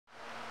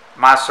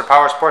Monster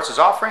Powersports is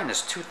offering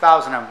this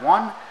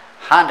 2001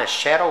 Honda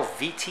Shadow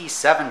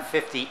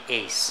VT750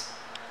 Ace.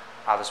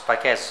 This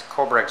bike has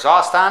Cobra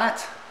exhaust on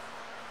it,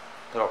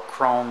 little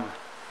chrome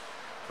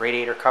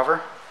radiator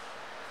cover.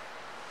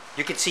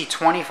 You can see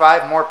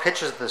 25 more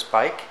pictures of this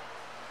bike,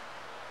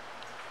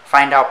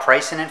 find out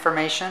pricing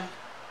information,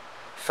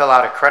 fill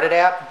out a credit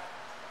app,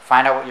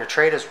 find out what your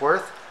trade is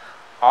worth,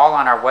 all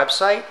on our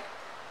website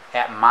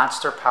at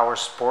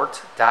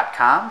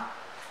monsterpowersport.com.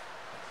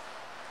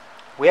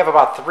 We have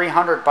about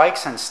 300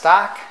 bikes in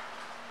stock.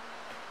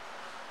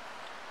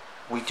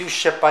 We do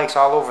ship bikes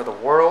all over the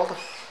world.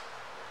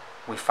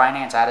 We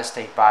finance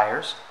out-of-state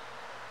buyers.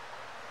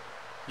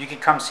 You can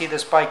come see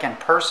this bike in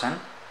person.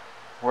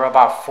 We're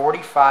about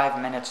 45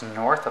 minutes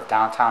north of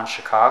downtown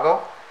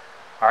Chicago.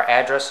 Our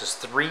address is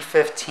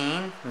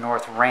 315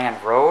 North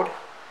Rand Road.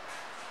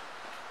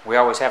 We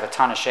always have a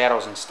ton of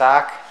Shadows in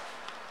stock.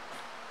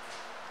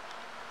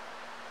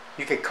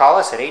 You could call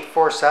us at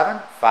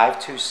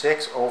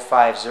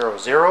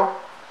 847-526-0500.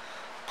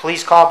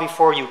 Please call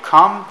before you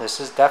come. This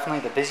is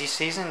definitely the busy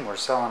season. We're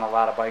selling a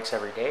lot of bikes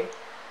every day.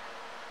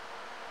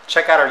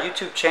 Check out our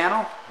YouTube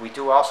channel. We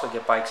do also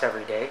get bikes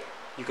every day.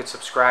 You could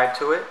subscribe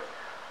to it.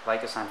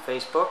 Like us on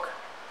Facebook.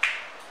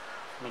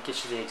 Let me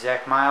get you the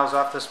exact miles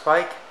off this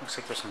bike. Looks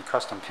like there's some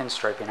custom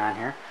pinstriping on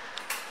here.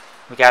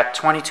 We got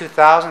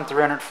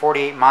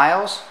 22,348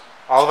 miles.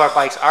 All of our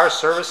bikes are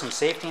service and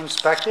safety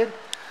inspected.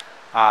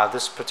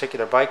 This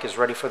particular bike is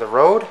ready for the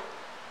road.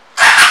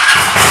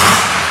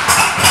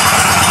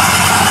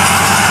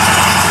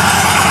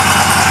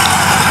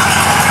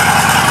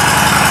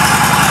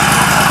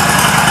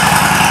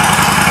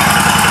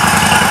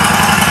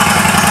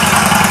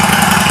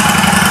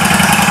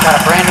 Got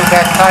a brand new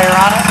back tire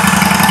on it.